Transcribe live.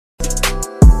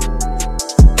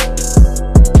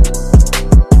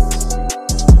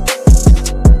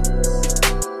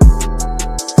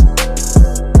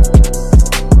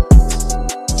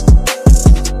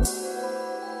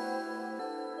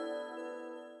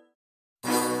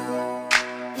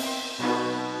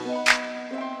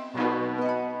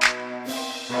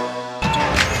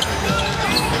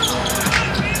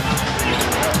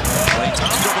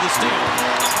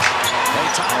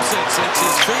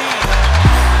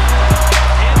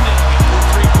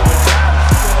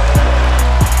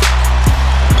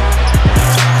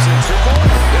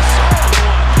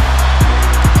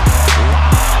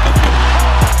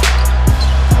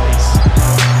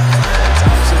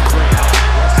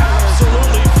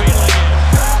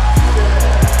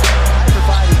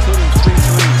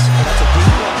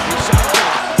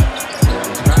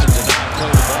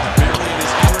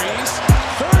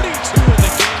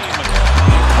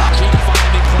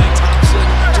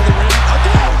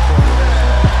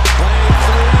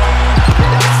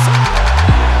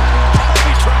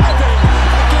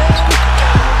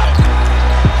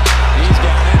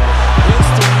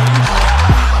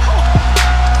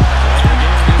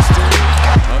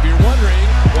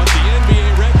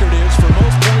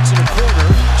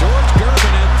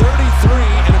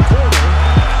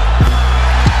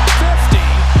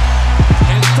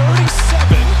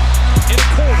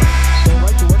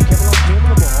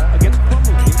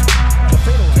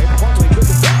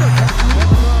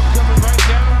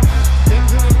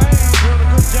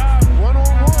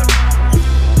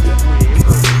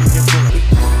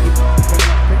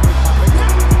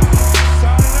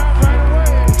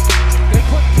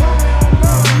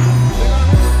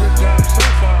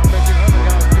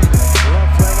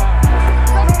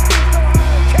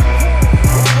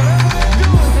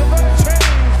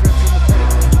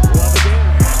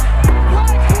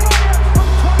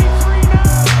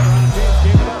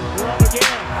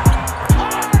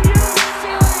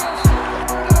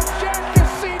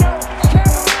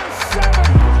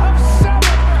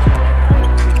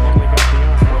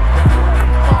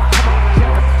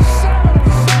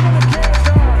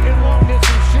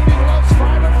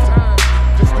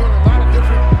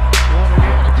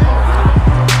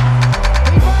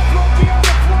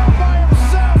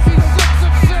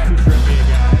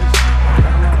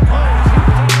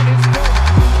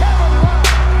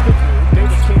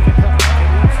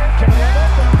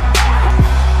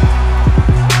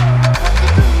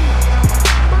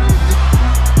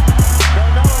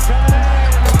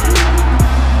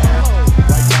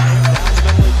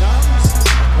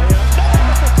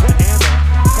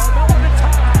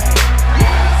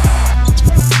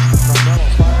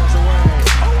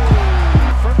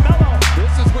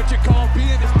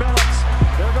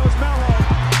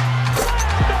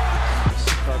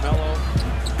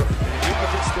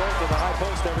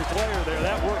post every player there.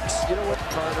 That works. You know what?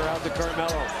 Carter out to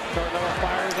Carmelo. Carmelo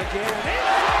fires again.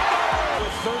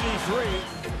 With 33.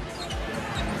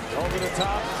 Over the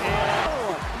top.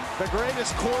 And the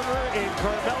greatest corner in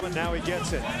Carmelo. And now he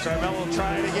gets it. Carmelo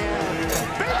trying again.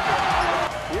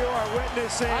 You are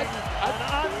witnessing an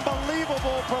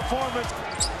unbelievable performance.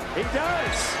 He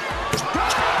does.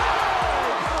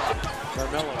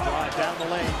 Carmelo drive down the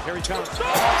lane. Here he comes.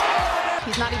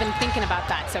 He's not even thinking about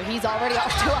that, so he's already off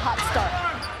to a hot start.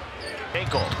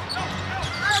 Ankle.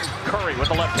 Curry with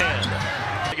the left hand.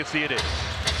 You can see it is.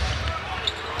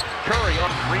 Curry on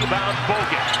rebound,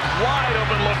 Bogut. Wide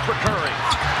open look for Curry.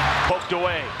 Poked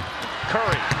away.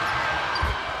 Curry.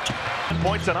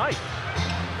 Points tonight.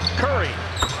 Curry.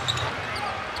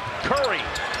 Curry.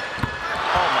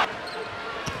 Oh my.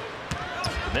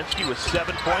 Kaminsky with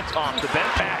 7 points off the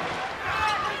bench back.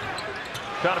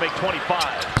 Trying to make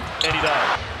 25, and he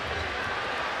does.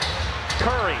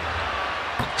 Curry.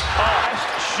 Best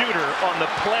shooter on the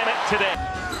planet today.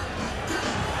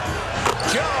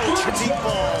 Joe, deep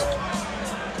ball.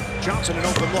 Johnson, an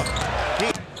open look.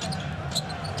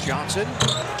 Johnson.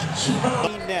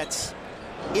 Nets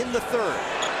in the third.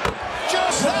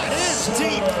 Just that is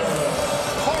deep.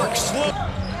 Parks.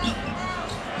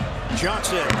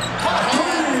 Johnson.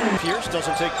 Pierce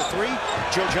doesn't take the three.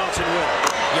 Joe Johnson will.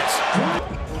 Yes.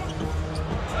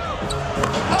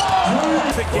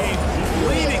 The game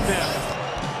leading them.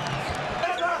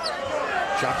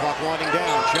 Shot clock winding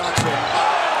down. Johnson.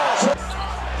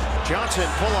 Johnson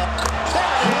pull up.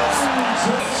 There it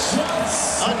is.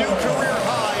 A new career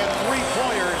high at 3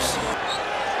 pointers.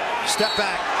 Step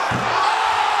back.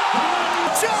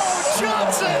 Joe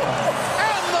Johnson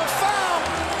and the foul.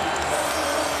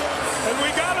 And we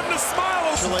got him to smile.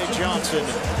 Johnson,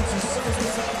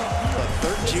 a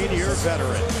 13-year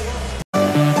veteran.